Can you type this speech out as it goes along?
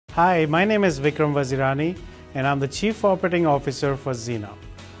Hi, my name is Vikram Vazirani and I'm the Chief Operating Officer for Zeenov.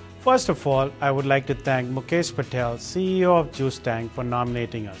 First of all, I would like to thank Mukesh Patel, CEO of Juice Tank, for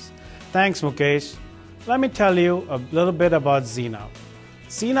nominating us. Thanks, Mukesh. Let me tell you a little bit about Zeenov.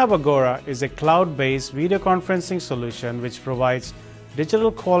 Zeenov Agora is a cloud-based video conferencing solution which provides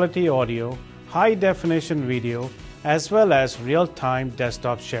digital quality audio, high-definition video, as well as real-time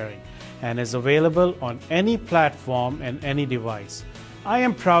desktop sharing, and is available on any platform and any device. I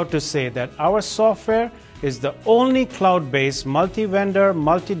am proud to say that our software is the only cloud-based multi-vendor,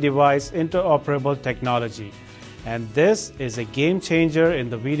 multi-device interoperable technology, and this is a game changer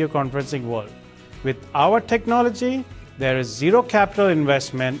in the video conferencing world. With our technology, there is zero capital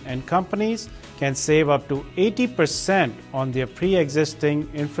investment and companies can save up to 80% on their pre-existing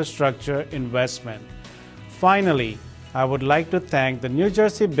infrastructure investment. Finally, I would like to thank the New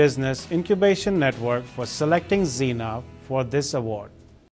Jersey Business Incubation Network for selecting Zeenov for this award.